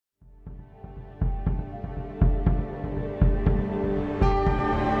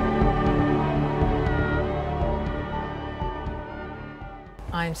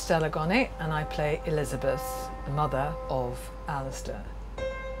I'm Stella Gonet and I play Elizabeth, the mother of Alistair.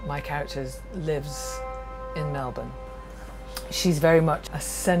 My character lives in Melbourne. She's very much a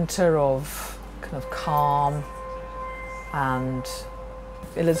centre of kind of calm, and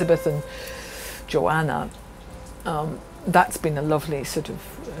Elizabeth and Joanna, that's been a lovely sort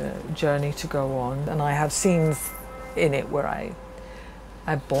of journey to go on, and I have scenes in it where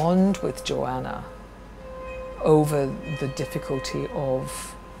I bond with Joanna over the difficulty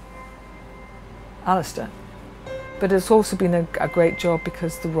of Alistair. But it's also been a great job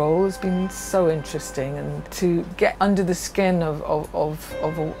because the role has been so interesting, and to get under the skin of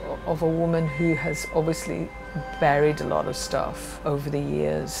a woman who has obviously buried a lot of stuff over the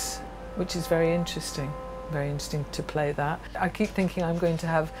years, which is very interesting to play that. I keep thinking I'm going to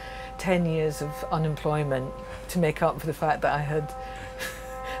have 10 years of unemployment to make up for the fact that I had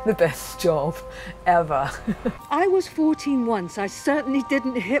the best job ever. I was 14 once. I certainly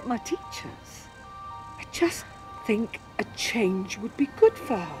didn't hit my teachers. I just think a change would be good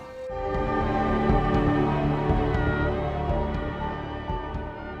for her.